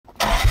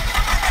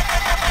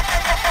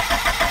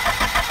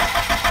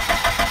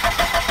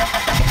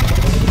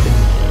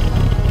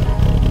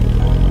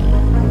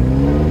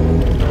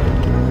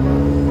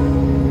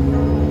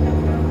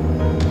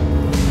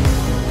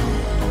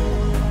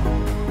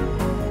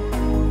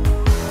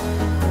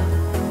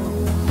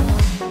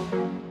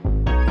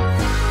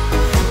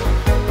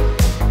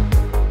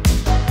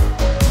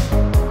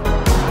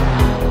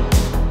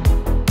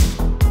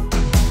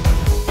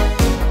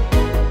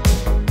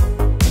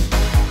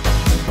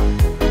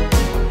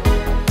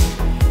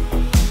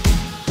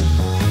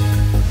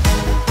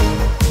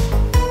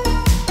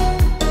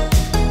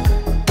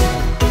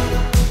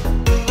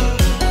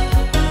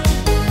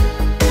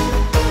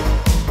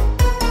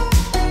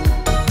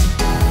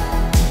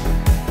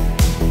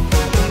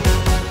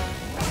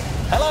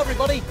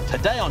everybody,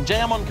 today on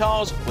JAYEMM on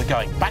Cars, we're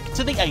going back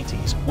to the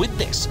 80s with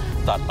this,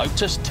 the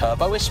Lotus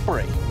Turbo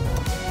Esprit.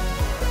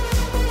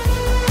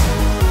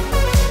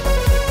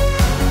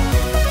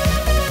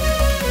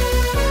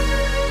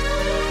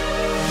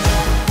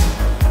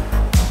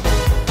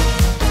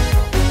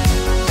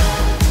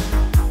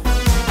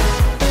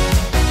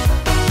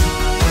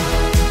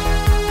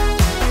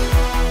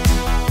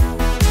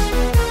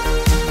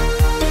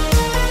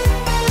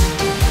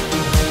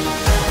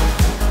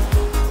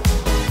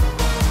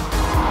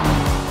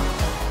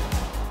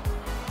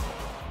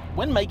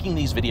 When making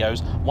these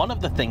videos, one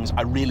of the things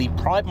I really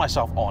pride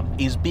myself on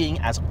is being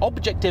as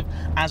objective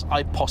as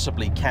I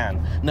possibly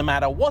can. No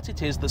matter what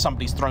it is that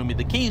somebody's thrown me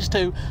the keys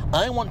to,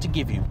 I want to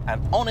give you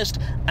an honest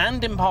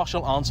and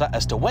impartial answer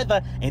as to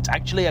whether it's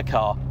actually a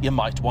car you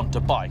might want to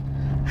buy.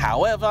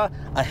 However,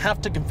 I have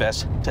to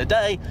confess,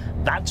 today,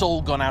 that's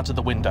all gone out of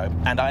the window,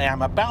 and I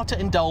am about to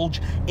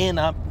indulge in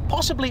a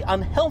possibly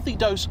unhealthy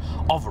dose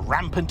of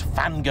rampant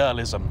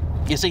fangirlism.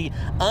 You see,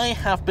 I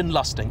have been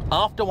lusting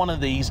after one of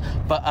these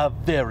for a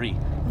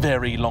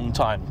very long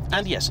time.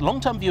 And yes,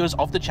 long-term viewers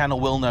of the channel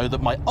will know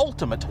that my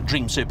ultimate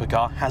dream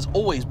supercar has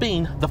always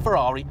been the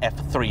Ferrari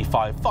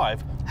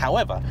F355.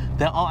 However,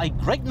 there are a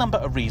great number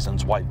of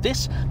reasons why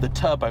this, the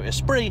Turbo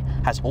Esprit,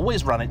 has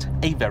always run it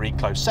a very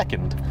close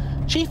second.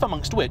 Chief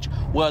amongst which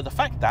were the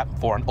fact that,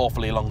 for an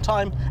awfully long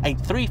time, a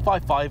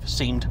 355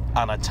 seemed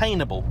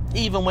unattainable.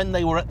 Even when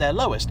they were at their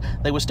lowest,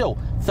 they were still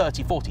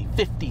 30, 40,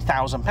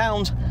 50,000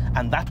 pounds,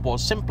 and that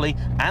was simply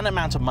an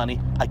amount of money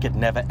I could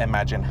never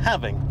imagine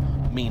having.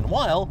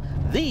 Meanwhile,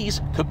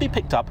 these could be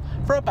picked up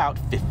for about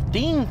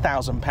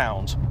 15,000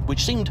 pounds,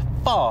 which seemed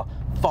far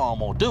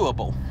more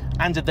doable.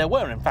 And there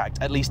were, in fact,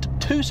 at least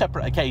two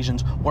separate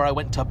occasions where I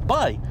went to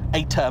buy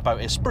a Turbo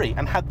Esprit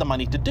and had the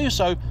money to do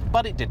so,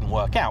 but it didn't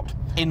work out.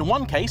 In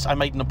one case, I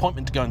made an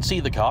appointment to go and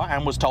see the car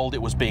and was told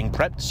it was being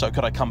prepped, so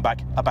could I come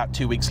back about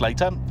 2 weeks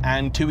later?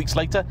 And 2 weeks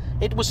later,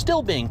 it was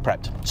still being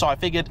prepped. So I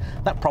figured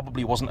that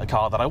probably wasn't a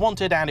car that I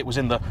wanted, and it was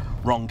in the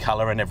wrong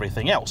colour and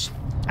everything else.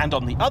 And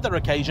on the other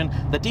occasion,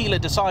 the dealer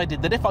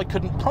decided that if I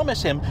couldn't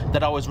promise him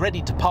that I was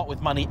ready to part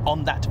with money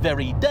on that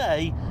very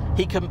day,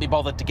 he couldn't be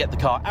bothered to get the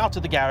car out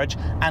of the garage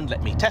and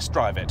let me test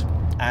drive it.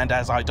 And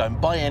as I don't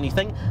buy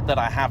anything that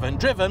I haven't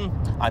driven,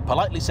 I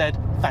politely said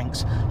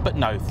thanks, but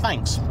no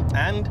thanks,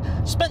 and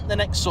spent the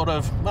next sort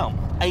of, well,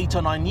 8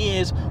 or 9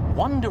 years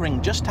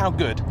wondering just how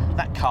good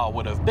that car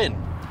would have been.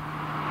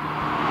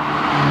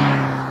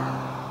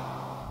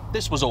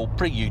 This was all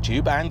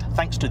pre-YouTube, and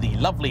thanks to the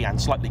lovely and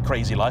slightly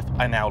crazy life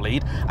I now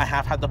lead, I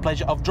have had the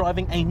pleasure of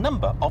driving a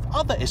number of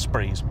other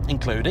Esprits,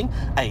 including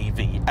a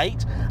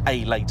V8,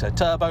 a later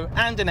turbo,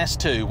 and an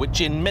S2,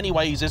 which in many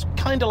ways is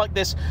kinda like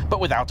this, but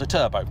without a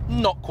turbo.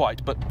 Not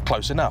quite, but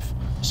close enough.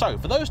 So,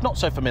 for those not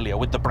so familiar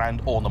with the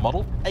brand or the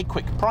model, a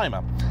quick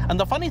primer. And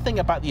the funny thing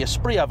about the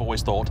Esprit, I've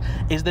always thought,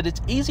 is that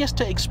it's easiest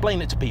to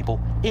explain it to people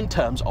in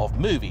terms of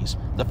movies.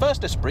 The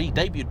first Esprit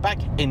debuted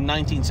back in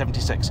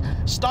 1976.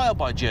 Styled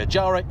by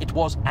Giugiaro, it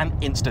was an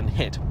instant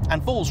hit,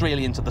 and falls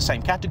really into the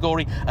same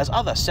category as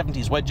other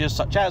 70s wedges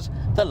such as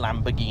the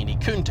Lamborghini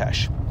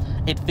Countach.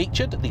 It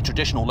featured the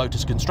traditional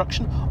Lotus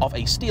construction of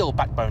a steel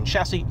backbone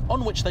chassis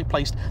on which they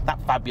placed that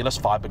fabulous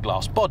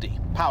fiberglass body.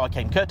 Power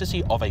came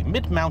courtesy of a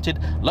mid-mounted,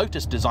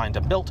 Lotus designed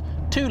and built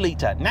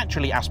 2-litre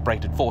naturally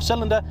aspirated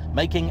 4-cylinder,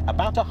 making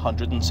about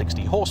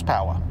 160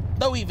 horsepower.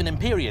 Though even in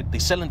period, the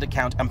cylinder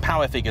count and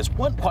power figures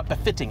weren't quite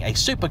befitting a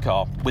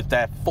supercar, with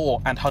their 4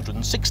 and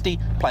 160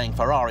 playing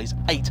Ferrari's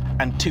 8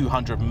 and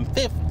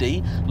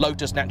 250,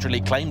 Lotus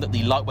naturally claimed that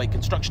the lightweight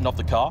construction of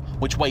the car,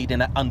 which weighed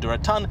in at under a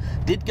ton,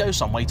 did go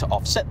some way to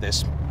offset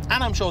this.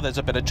 And I'm sure there's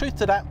a bit of truth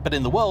to that, but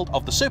in the world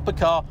of the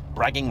supercar,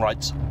 bragging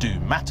rights do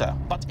matter.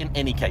 But in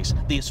any case,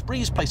 the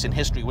Esprit's place in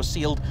history was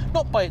sealed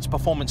not by its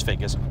performance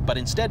figures, but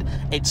instead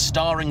its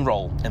starring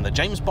role in the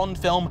James Bond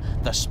film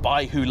The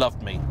Spy Who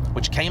Loved Me,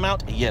 which came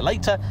out a year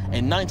later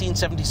in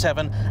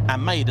 1977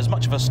 and made as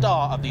much of a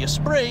star of the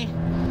Esprit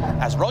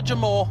as Roger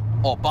Moore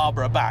or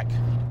Barbara Bach.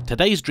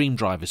 Today's Dream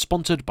Drive is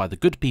sponsored by the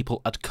good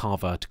people at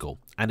CarVertical,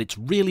 and it's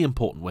really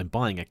important when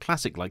buying a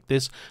classic like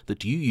this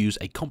that you use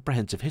a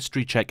comprehensive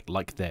history check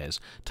like theirs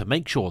to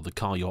make sure the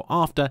car you're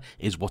after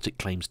is what it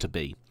claims to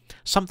be.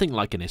 Something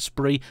like an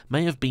Esprit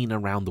may have been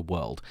around the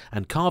world,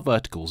 and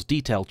CarVertical's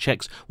detailed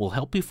checks will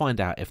help you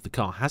find out if the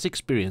car has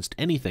experienced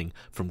anything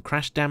from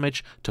crash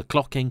damage to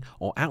clocking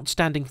or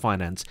outstanding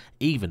finance,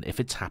 even if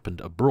it's happened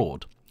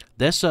abroad.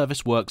 Their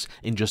service works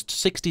in just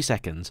 60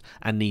 seconds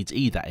and needs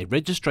either a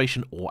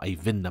registration or a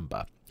VIN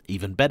number.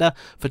 Even better,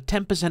 for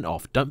 10%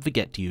 off, don't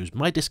forget to use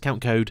my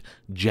discount code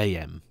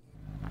JAYEMM.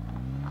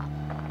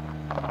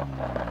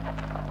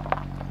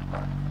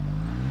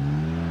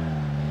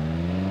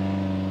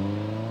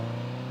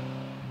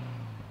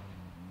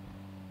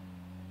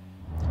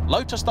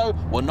 Lotus, though,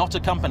 were not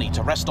a company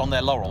to rest on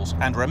their laurels,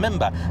 and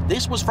remember,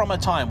 this was from a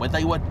time when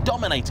they were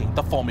dominating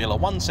the Formula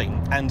One scene,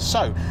 and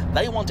so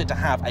they wanted to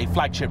have a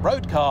flagship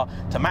road car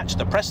to match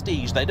the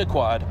prestige they'd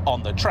acquired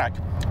on the track,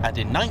 and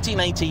in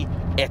 1980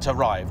 it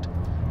arrived.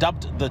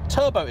 Dubbed the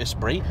Turbo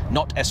Esprit,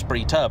 not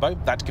Esprit Turbo,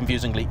 that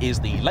confusingly is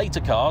the later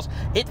cars,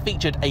 it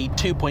featured a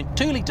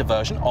 2.2-litre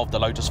version of the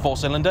Lotus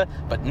 4-cylinder,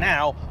 but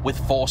now with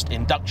forced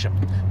induction,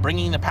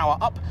 bringing the power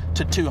up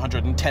to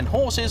 210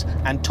 horses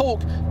and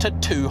torque to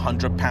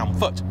 200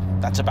 pound-foot.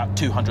 That's about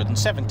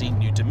 270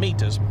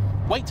 newton-meters.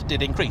 Weight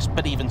did increase,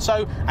 but even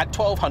so, at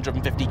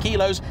 1,250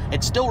 kilos,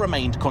 it still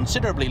remained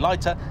considerably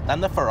lighter than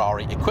the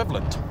Ferrari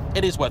equivalent.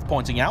 It is worth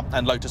pointing out,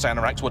 and Lotus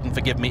Anoraks wouldn't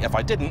forgive me if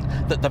I didn't,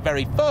 that the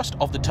very first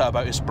of the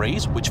Turbo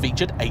Esprits, which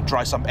featured a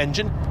dry-sump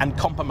engine and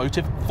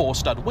Automotive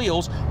 4-stud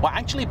wheels, were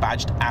actually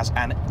badged as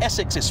an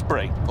Essex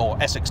Esprit,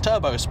 or Essex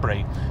Turbo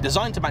Esprit,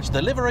 designed to match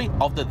the livery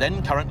of the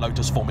then current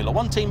Lotus Formula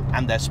 1 team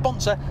and their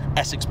sponsor,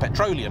 Essex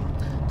Petroleum.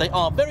 They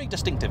are very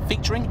distinctive,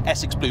 featuring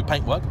Essex blue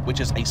paintwork,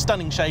 which is a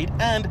stunning shade,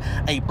 and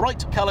a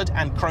bright coloured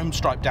and chrome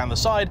stripe down the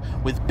side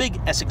with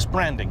big Essex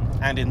branding,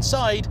 and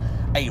inside,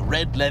 a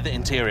red leather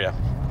interior,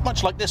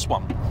 much like this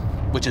one,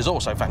 which is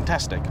also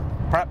fantastic.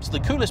 Perhaps the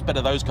coolest bit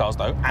of those cars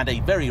though, and a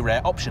very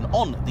rare option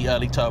on the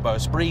early Turbo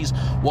Esprits,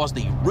 was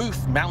the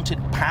roof-mounted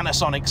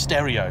Panasonic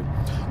stereo,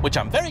 which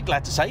I'm very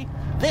glad to say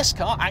this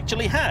car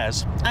actually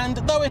has. And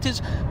though it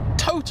is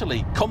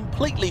totally,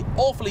 completely,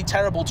 awfully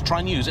terrible to try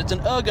and use, it's an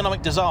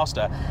ergonomic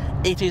disaster,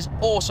 it is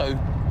also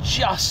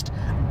just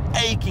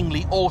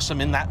achingly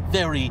awesome in that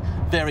very,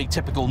 very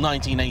typical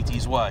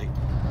 1980s way.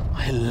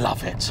 I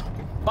love it.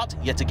 But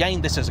yet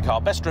again, this is a car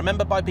best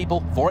remembered by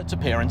people for its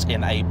appearance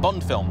in a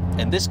Bond film,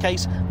 in this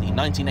case the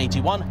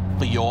 1981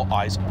 For Your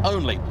Eyes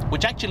Only,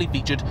 which actually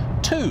featured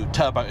two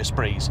Turbo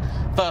Esprits.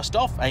 First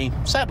off, a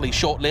sadly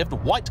short-lived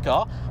white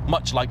car,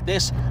 much like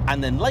this,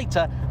 and then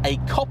later a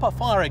copper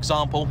fire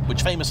example,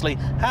 which famously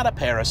had a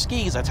pair of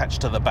skis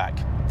attached to the back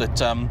that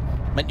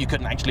meant you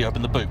couldn't actually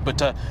open the boot,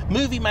 but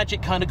movie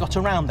magic kind of got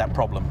around that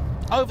problem.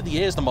 Over the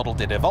years, the model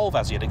did evolve,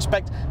 as you'd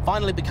expect,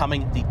 finally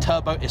becoming the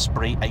Turbo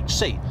Esprit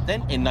HC.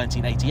 Then, in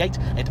 1988,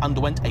 it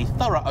underwent a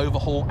thorough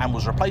overhaul and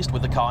was replaced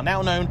with the car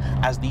now known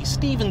as the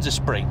Stevens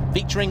Esprit,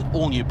 featuring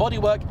all-new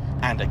bodywork,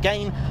 and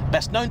again,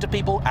 best known to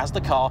people as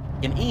the car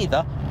in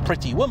either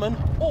Pretty Woman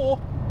or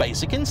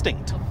Basic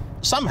Instinct.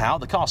 Somehow,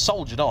 the car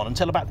soldiered on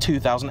until about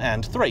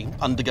 2003,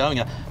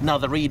 undergoing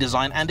another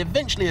redesign and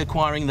eventually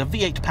acquiring the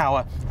V8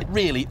 power it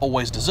really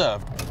always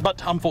deserved.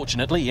 But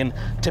unfortunately, in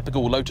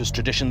typical Lotus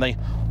tradition, they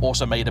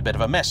also made a bit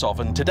of a mess of,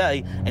 and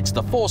today it's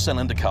the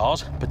 4-cylinder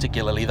cars,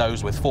 particularly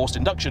those with forced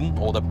induction,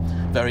 or the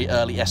very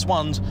early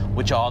S1s,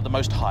 which are the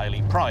most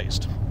highly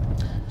prized.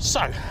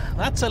 So,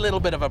 that's a little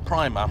bit of a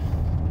primer,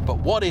 but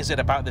what is it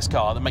about this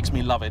car that makes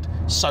me love it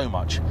so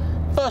much?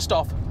 First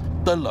off,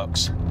 the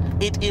looks.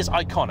 It is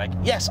iconic.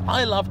 Yes,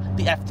 I love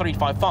the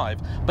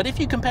F355, but if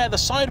you compare the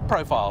side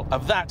profile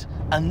of that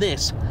and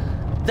this,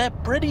 they're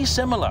pretty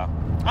similar.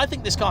 I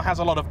think this car has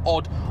a lot of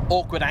odd,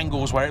 awkward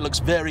angles where it looks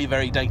very,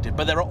 very dated,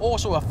 but there are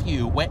also a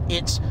few where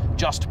it's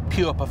just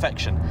pure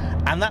perfection,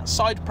 and that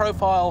side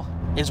profile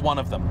is one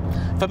of them.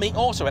 For me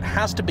also, it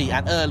has to be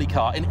an early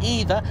car in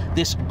either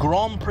this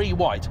Grand Prix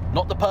white,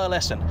 not the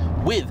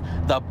pearlescent, with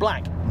the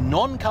black,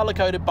 non-color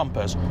coded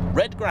bumpers,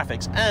 red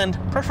graphics, and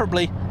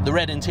preferably the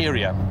red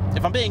interior.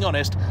 If I'm being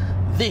honest,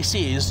 this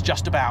is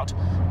just about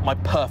my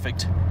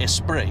perfect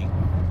Esprit.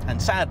 And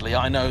sadly,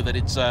 I know that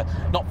it's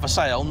not for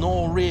sale,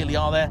 nor really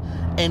are there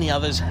any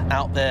others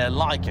out there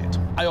like it.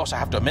 I also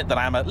have to admit that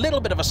I am a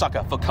little bit of a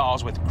sucker for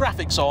cars with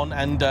graphics on,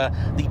 and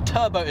the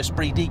Turbo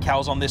Esprit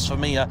decals on this for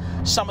me are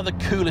some of the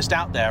coolest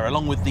out there,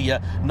 along with the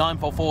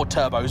 944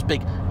 Turbo's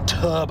big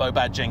turbo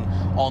badging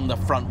on the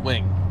front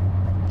wing.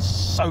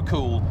 So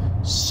cool,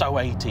 so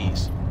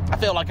 80s. I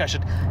feel like I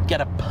should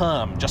get a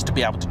perm just to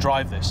be able to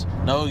drive this.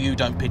 No, you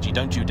don't, Pidgey,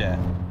 don't you dare.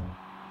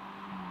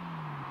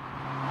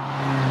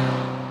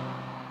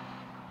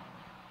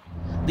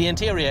 The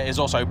interior is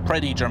also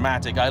pretty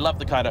dramatic. I love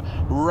the kind of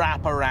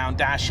wrap-around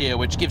dash here,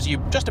 which gives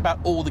you just about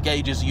all the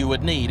gauges you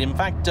would need. In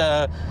fact,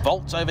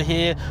 volts over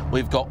here,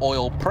 we've got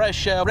oil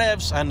pressure,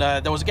 revs, and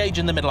there was a gauge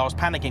in the middle I was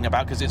panicking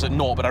about because it's at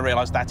 0, but I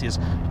realised that is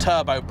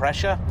turbo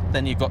pressure.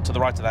 Then you've got to the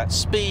right of that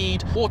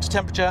speed, water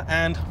temperature,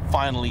 and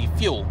finally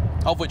fuel,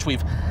 of which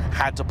we've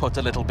had to put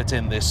a little bit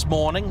in this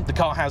morning. The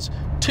car has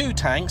 2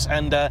 tanks,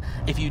 and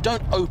if you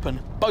don't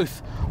open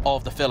both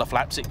of the filler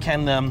flaps, it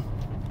can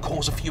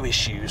cause a few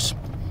issues.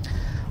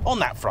 On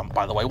that front,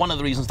 by the way, one of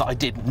the reasons that I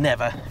did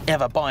never,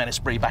 ever buy an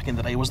Esprit back in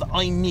the day was that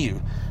I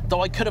knew,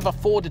 though I could have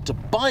afforded to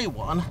buy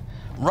one,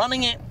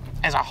 running it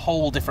is a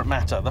whole different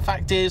matter. The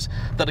fact is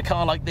that a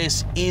car like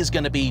this is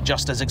going to be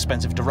just as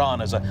expensive to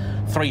run as a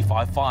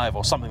 355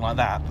 or something like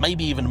that,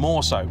 maybe even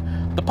more so.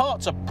 The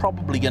parts are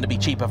probably going to be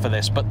cheaper for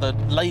this, but the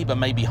labour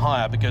may be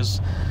higher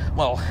because,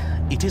 well,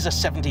 it is a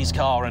 70s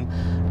car and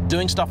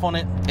doing stuff on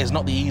it is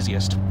not the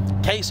easiest.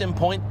 Case in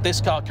point, this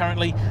car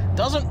currently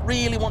doesn't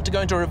really want to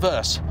go into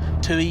reverse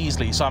too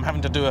easily, so I'm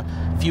having to do a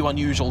few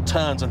unusual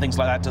turns and things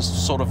like that to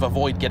sort of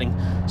avoid getting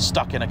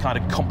stuck in a kind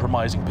of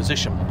compromising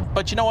position.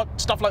 But you know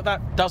what? Stuff like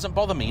that doesn't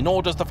bother me,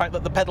 nor does the fact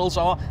that the pedals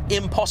are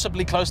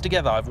impossibly close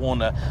together. I've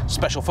worn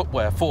special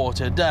footwear for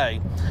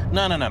today.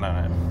 No.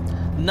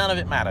 None of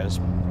it matters.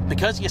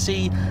 Because you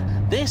see,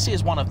 This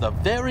is one of the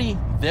very,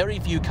 very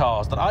few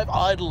cars that I've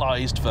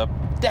idolized for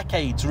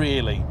decades,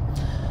 really,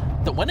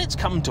 that when it's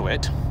come to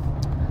it,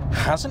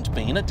 hasn't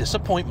been a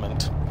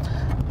disappointment.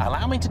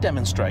 Allow me to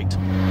demonstrate.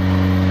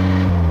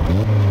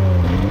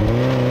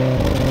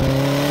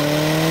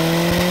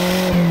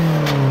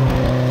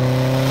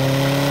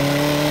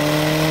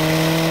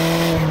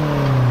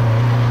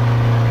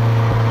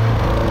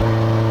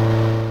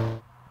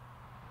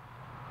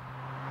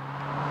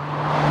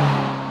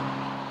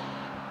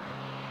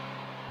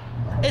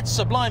 It's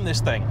sublime,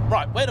 this thing.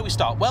 Right, where do we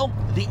start? Well,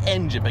 the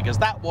engine, because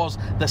that was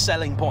the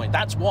selling point.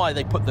 That's why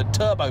they put the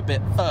turbo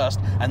bit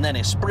first and then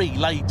Esprit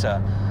later.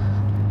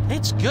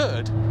 It's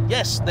good.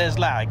 Yes, there's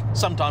lag,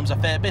 sometimes a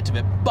fair bit of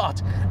it,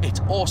 but it's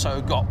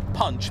also got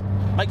punch.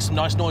 Makes some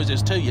nice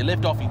noises too. You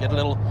lift off, you get a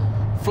little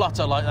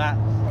flutter like that.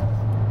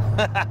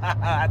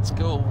 That's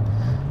cool.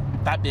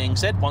 That being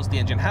said, once the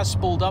engine has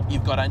spooled up,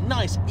 you've got a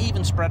nice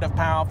even spread of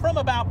power from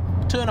about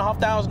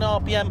 2,500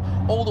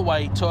 RPM all the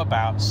way to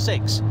about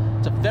 6.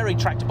 It's a very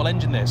tractable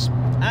engine, this.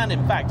 And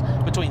in fact,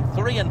 between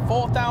 3 and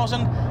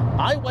 4,000,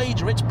 I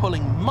wager it's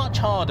pulling much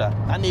harder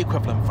than the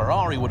equivalent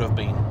Ferrari would have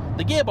been.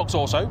 The gearbox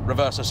also,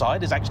 reverse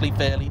aside, is actually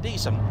fairly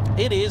decent.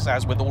 It is,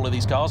 as with all of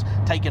these cars,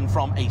 taken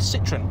from a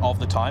Citroen of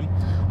the time.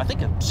 I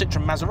think a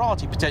Citroen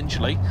Maserati,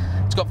 potentially.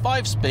 It's got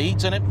 5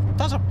 speeds and it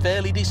does a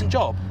fairly decent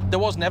job. There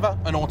was never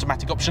an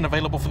automatic option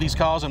available for these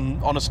cars,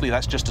 and honestly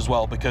that's just as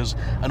well, because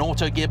an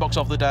auto gearbox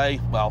of the day,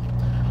 well,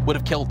 would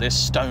have killed this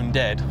stone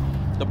dead.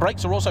 The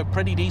brakes are also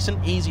pretty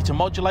decent, easy to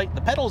modulate.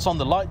 The pedals on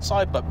the light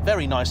side, but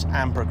very nice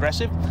and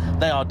progressive.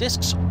 They are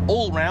discs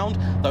all round,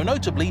 though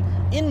notably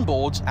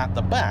inboards at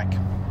the back.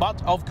 But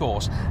of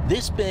course,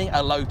 this being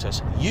a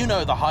Lotus, you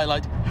know the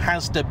highlight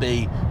has to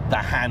be the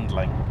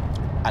handling.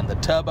 And the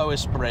Turbo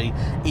Esprit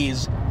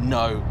is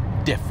no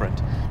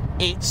different.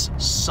 It's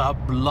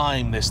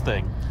sublime, this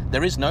thing.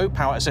 There is no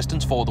power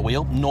assistance for the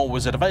wheel, nor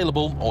was it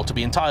available, or to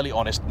be entirely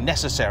honest,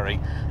 necessary.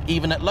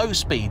 Even at low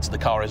speeds, the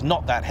car is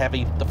not that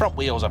heavy. The front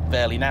wheels are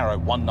fairly narrow,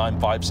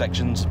 195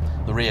 sections.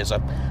 The rears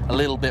are a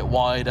little bit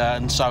wider,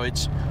 and so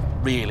it's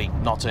really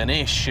not an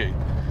issue.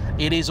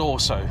 It is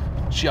also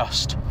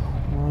just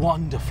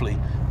wonderfully,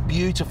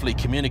 beautifully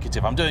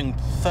communicative. I'm doing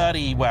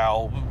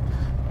 35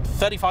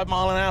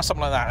 mile an hour,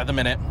 something like that at the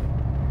minute,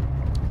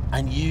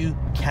 and you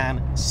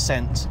can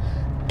sense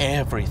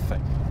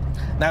everything.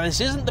 Now,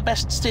 this isn't the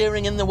best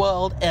steering in the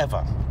world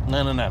ever.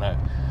 No, no, no, no.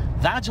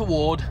 That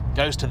award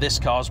goes to this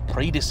car's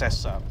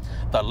predecessor,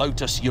 the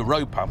Lotus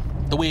Europa,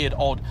 the weird,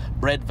 odd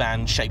bread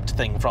van-shaped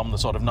thing from the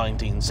sort of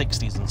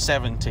 1960s and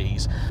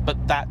 70s.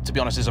 But that, to be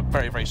honest, is a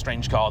very, very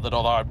strange car that,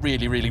 although I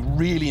really, really,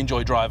 really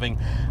enjoy driving,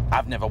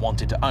 I've never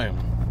wanted to own.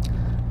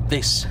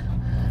 This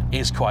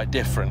is quite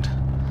different.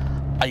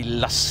 A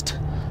lust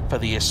for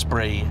the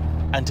Esprit,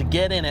 and to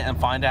get in it and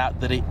find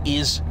out that it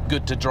is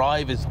good to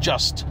drive is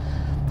just...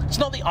 It's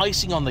not the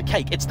icing on the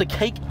cake, it's the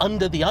cake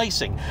under the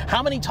icing.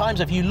 How many times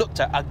have you looked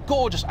at a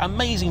gorgeous,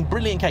 amazing,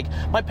 brilliant cake?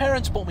 My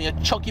parents bought me a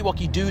Chocky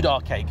Wocky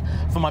Doodah cake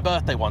for my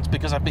birthday once,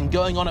 because I've been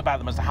going on about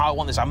them as to how I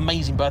want this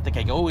amazing birthday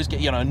cake. I always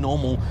get, you know, a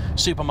normal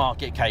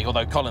supermarket cake,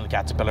 although Colin the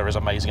Caterpillar is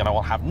amazing and I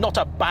will have not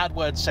a bad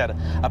word said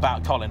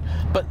about Colin.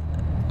 But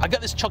I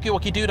got this Chocky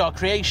Wocky Doodah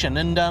creation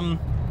and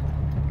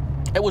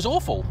it was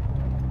awful.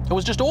 It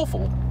was just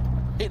awful.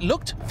 It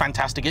looked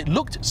fantastic, it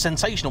looked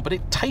sensational, but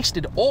it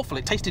tasted awful,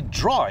 it tasted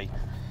dry.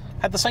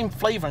 Had the same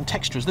flavour and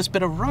texture as this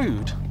bit of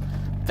road.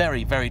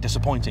 Very, very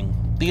disappointing.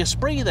 The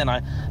Esprit then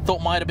I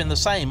thought might have been the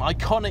same.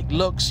 Iconic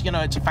looks, you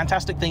know, it's a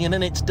fantastic thing, and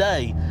in its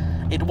day,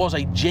 it was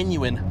a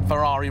genuine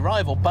Ferrari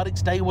rival, but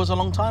its day was a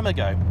long time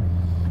ago.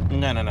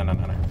 No, no, no, no,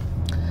 no, no.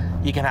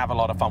 You can have a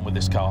lot of fun with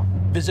this car.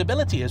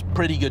 Visibility is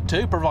pretty good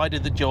too,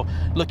 provided that you're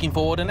looking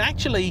forward, and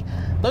actually,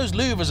 those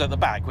louvers at the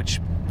back, which,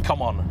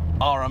 come on,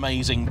 are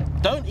amazing,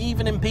 don't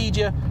even impede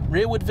your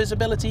rearward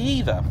visibility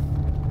either.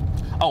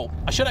 Oh,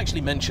 I should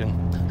actually mention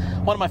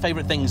one of my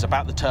favourite things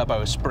about the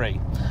Turbo Esprit.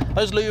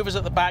 Those louvers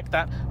at the back,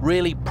 that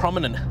really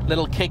prominent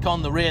little kick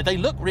on the rear, they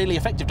look really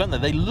effective, don't they?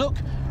 They look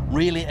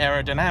really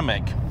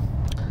aerodynamic.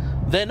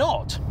 They're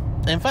not.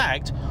 In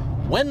fact,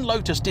 when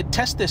Lotus did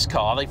test this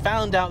car, they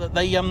found out that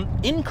they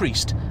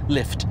increased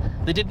lift.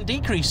 They didn't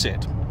decrease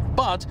it.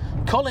 But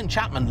Colin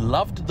Chapman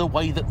loved the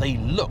way that they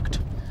looked.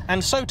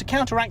 And so to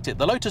counteract it,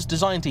 the Lotus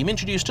design team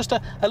introduced just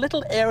a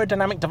little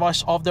aerodynamic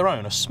device of their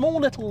own, a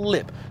small little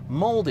lip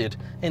moulded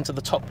into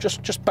the top,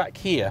 just back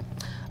here.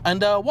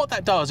 And what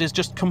that does is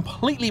just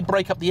completely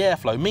break up the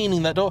airflow,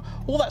 meaning that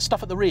all that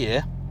stuff at the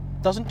rear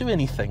doesn't do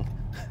anything.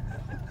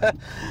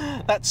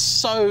 That's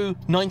so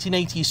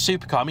 1980s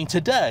supercar. I mean,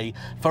 today,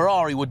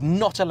 Ferrari would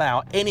not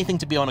allow anything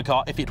to be on a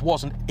car if it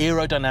wasn't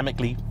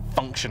aerodynamically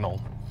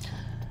functional.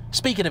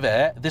 Speaking of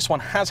air, this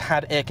one has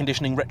had air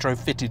conditioning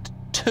retrofitted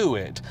to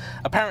it.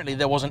 Apparently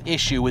there was an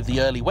issue with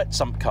the early wet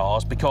sump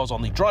cars, because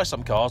on the dry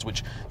sump cars,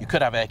 which you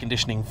could have air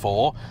conditioning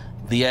for,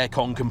 the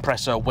aircon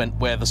compressor went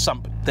where the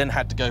sump then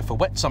had to go for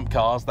wet sump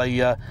cars. They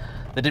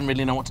didn't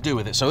really know what to do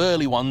with it. So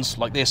early ones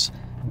like this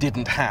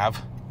didn't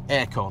have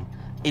aircon.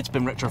 It's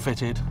been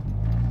retrofitted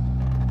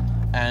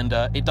and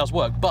it does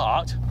work,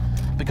 but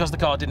because the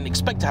car didn't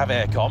expect to have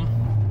aircon,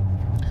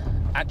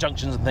 at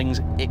junctions and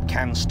things, it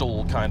can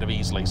stall kind of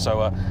easily,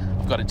 so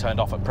I've got it turned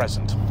off at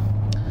present.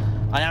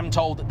 I am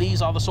told that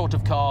these are the sort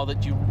of car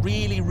that you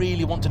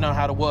really want to know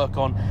how to work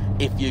on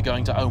if you're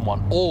going to own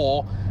one,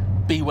 or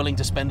be willing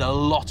to spend a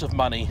lot of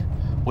money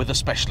with a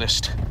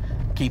specialist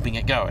keeping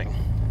it going.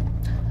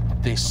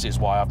 This is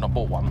why I've not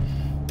bought one,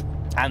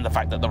 and the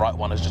fact that the right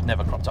one has just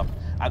never cropped up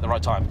at the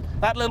right time.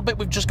 That little bit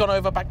we've just gone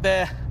over back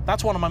there,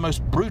 that's one of my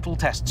most brutal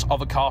tests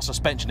of a car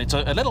suspension. It's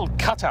a little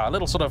cutout, a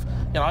little sort of,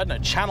 you know, I don't know,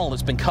 channel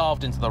that's been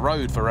carved into the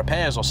road for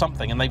repairs or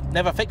something, and they've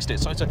never fixed it,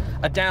 so it's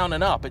a down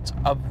and up. It's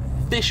a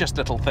vicious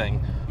little thing.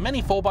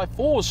 Many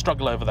 4x4s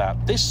struggle over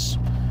that. This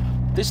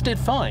did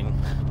fine.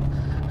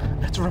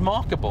 It's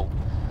remarkable.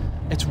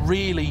 It's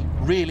really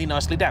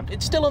nicely damped.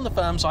 It's still on the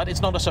firm side.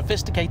 It's not a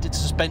sophisticated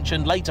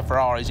suspension. Later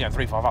Ferraris, you know,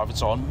 355 and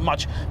so on,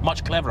 much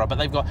cleverer, but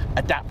they've got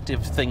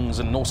adaptive things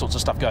and all sorts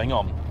of stuff going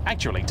on.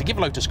 Actually, to give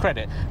Lotus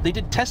credit, they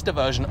did test a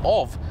version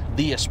of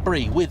the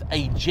Esprit with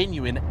a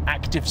genuine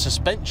active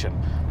suspension.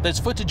 There's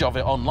footage of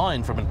it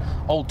online from an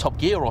old Top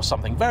Gear or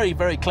something.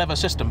 Very clever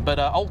system, but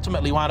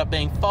ultimately wound up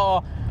being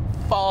far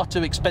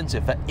too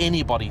expensive for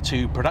anybody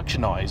to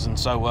productionize, and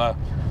so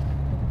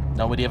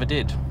nobody ever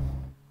did.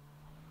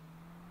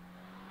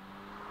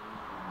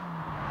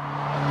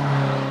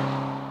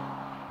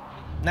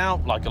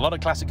 Now, like a lot of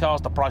classic cars,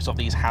 the price of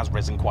these has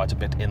risen quite a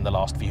bit in the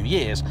last few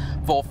years.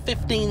 For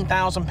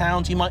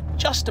 £15,000, you might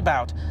just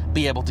about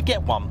be able to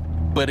get one,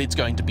 but it's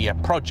going to be a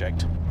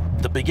project.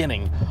 The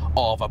beginning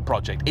of a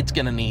project. It's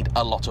going to need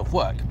a lot of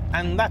work.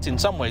 And that, in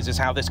some ways, is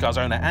how this car's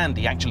owner,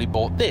 Andy, actually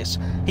bought this.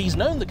 He's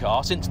known the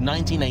car since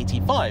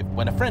 1985,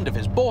 when a friend of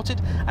his bought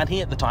it, and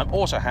he at the time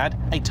also had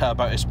a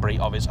Turbo Esprit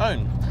of his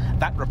own.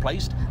 That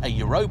replaced a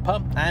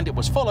Europa, and it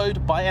was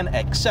followed by an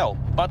XL.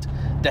 But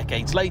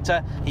decades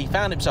later, he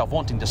found himself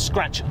wanting to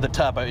scratch the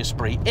Turbo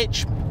Esprit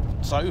itch,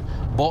 so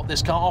bought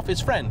this car off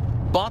his friend.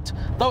 But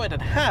though it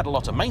had had a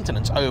lot of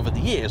maintenance over the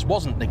years,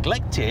 wasn't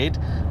neglected,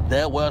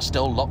 there were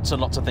still lots and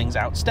lots of things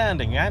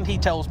outstanding, and he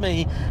tells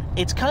me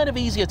it's kind of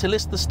easier to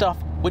list the stuff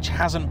which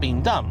hasn't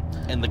been done.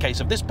 In the case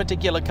of this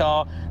particular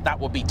car, that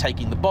would be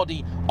taking the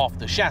body off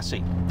the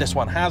chassis. This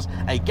one has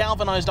a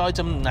galvanized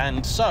item,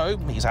 and so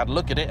he's had a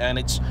look at it and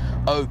it's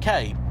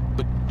okay.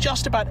 But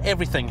just about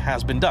everything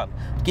has been done.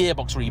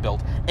 Gearbox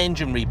rebuilt,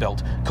 engine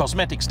rebuilt,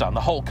 cosmetics done,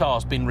 the whole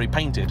car's been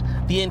repainted.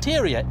 The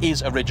interior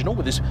is original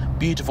with this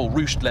beautiful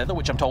ruched leather,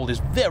 which I'm told is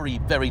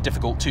very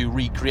difficult to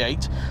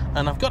recreate,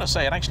 and I've got to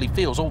say it actually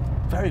feels all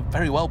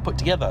very well put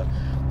together.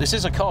 This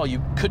is a car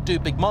you could do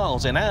big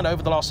miles in, and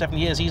over the last 7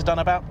 years he's done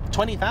about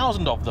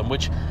 20,000 of them,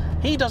 which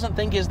he doesn't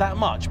think is that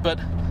much, but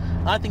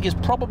I think is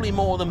probably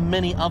more than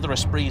many other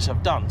Esprits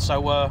have done, so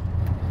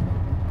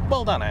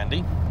well done,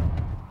 Andy.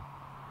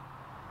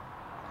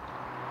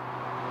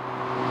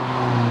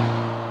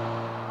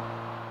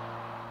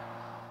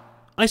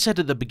 I said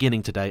at the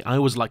beginning today I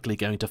was likely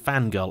going to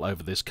fangirl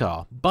over this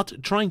car,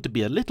 but trying to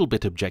be a little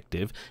bit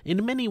objective,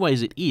 in many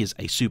ways it is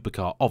a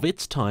supercar of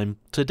its time.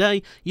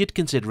 Today you'd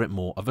consider it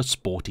more of a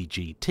sporty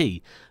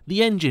GT.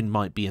 The engine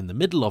might be in the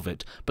middle of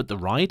it, but the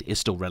ride is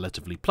still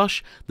relatively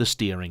plush, the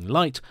steering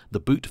light, the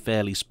boot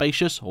fairly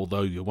spacious,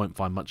 although you won't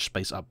find much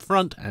space up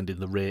front, and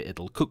in the rear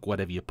it'll cook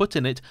whatever you put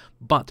in it,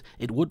 but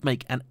it would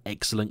make an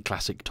excellent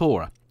classic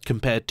tourer.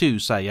 Compared to,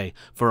 say, a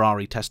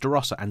Ferrari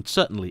Testarossa and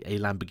certainly a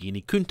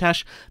Lamborghini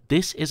Countach,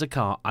 this is a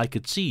car I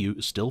could see you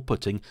still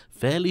putting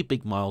fairly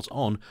big miles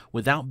on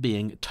without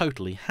being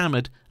totally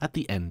hammered at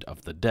the end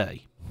of the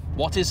day.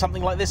 What is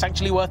something like this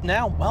actually worth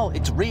now? Well,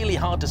 it's really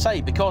hard to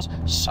say because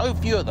so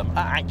few of them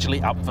are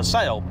actually up for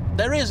sale.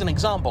 There is an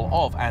example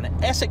of an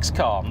Essex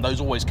car, and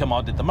those always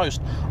commanded the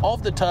most,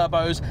 of the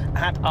turbos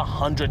at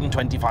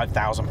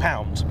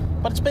 £125,000.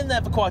 But it's been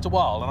there for quite a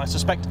while, and I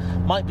suspect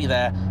might be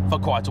there for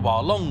quite a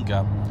while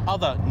longer.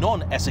 Other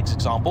non-Essex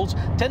examples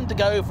tend to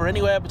go for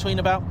anywhere between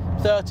about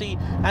 £30,000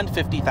 and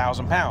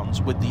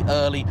 £50,000, with the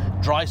early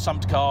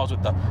dry-sumped cars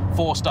with the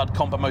 4-stud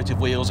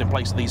Automotive wheels in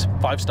place of these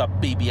 5-stud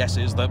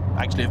BBSs that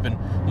actually have been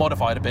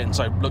modified a bit and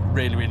so look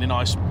really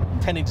nice,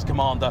 tending to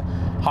command the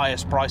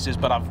highest prices,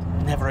 but I've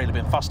never really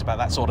been fussed about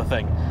that sort of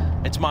thing.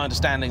 It's my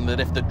understanding that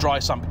if the dry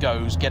sump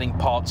goes, getting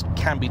parts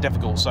can be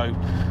difficult, so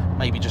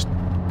maybe just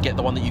get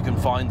the one that you can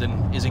find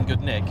and is in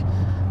good nick.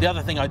 The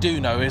other thing I do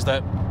know is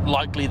that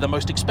likely the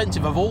most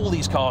expensive of all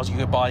these cars you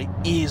could buy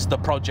is the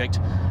project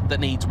that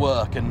needs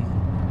work, and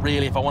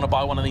really if I want to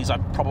buy one of these I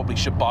probably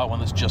should buy one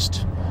that's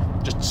just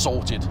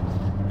sorted.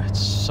 It's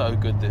so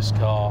good, this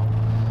car.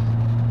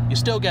 You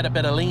still get a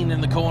bit of lean in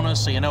the corners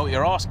so you know what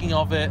you're asking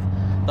of it.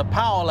 The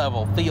power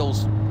level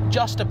feels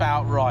just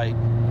about right.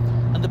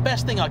 And the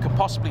best thing I could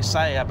possibly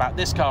say about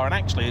this car, and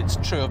actually it's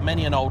true of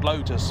many an old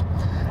Lotus,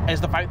 is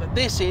the fact that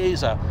this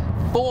is a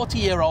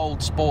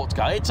 40-year-old sports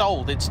car. It's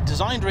old, it's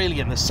designed really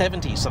in the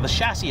 70s, so the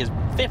chassis is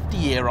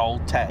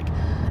 50-year-old tech.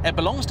 It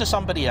belongs to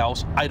somebody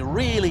else. I'd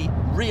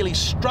really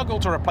struggle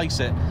to replace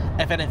it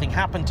if anything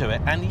happened to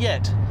it, and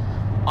yet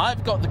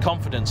I've got the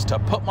confidence to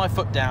put my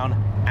foot down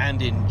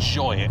and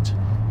enjoy it.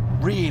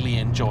 Really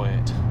enjoy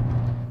it.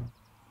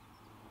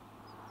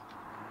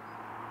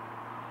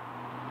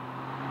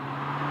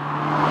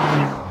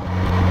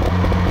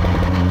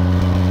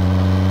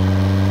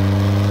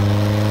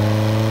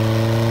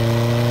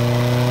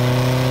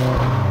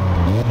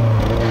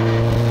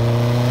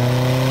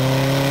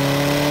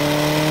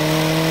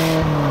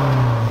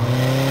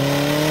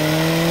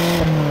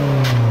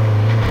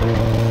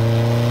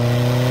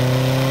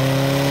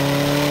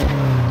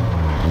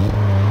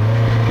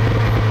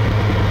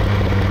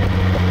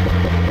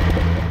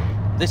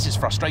 this is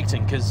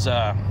frustrating because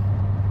I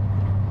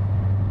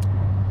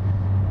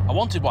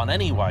wanted one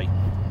anyway.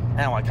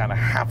 Now I kind of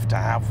have to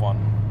have one.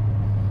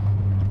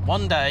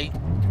 One day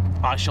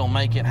I shall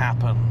make it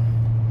happen.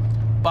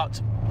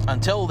 But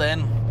until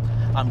then,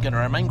 I'm going to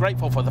remain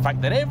grateful for the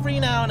fact that every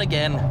now and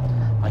again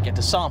I get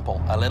to sample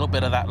a little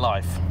bit of that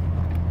life.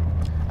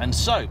 And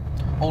so,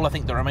 all I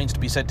think that remains to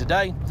be said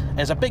today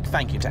is a big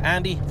thank you to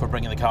Andy for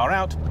bringing the car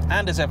out,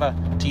 and as ever,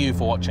 to you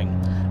for watching.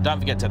 Don't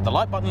forget to hit the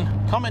like button,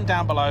 comment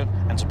down below,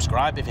 and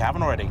subscribe if you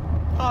haven't already.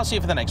 I'll see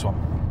you for the next one.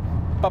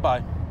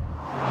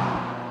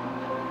 Bye-bye.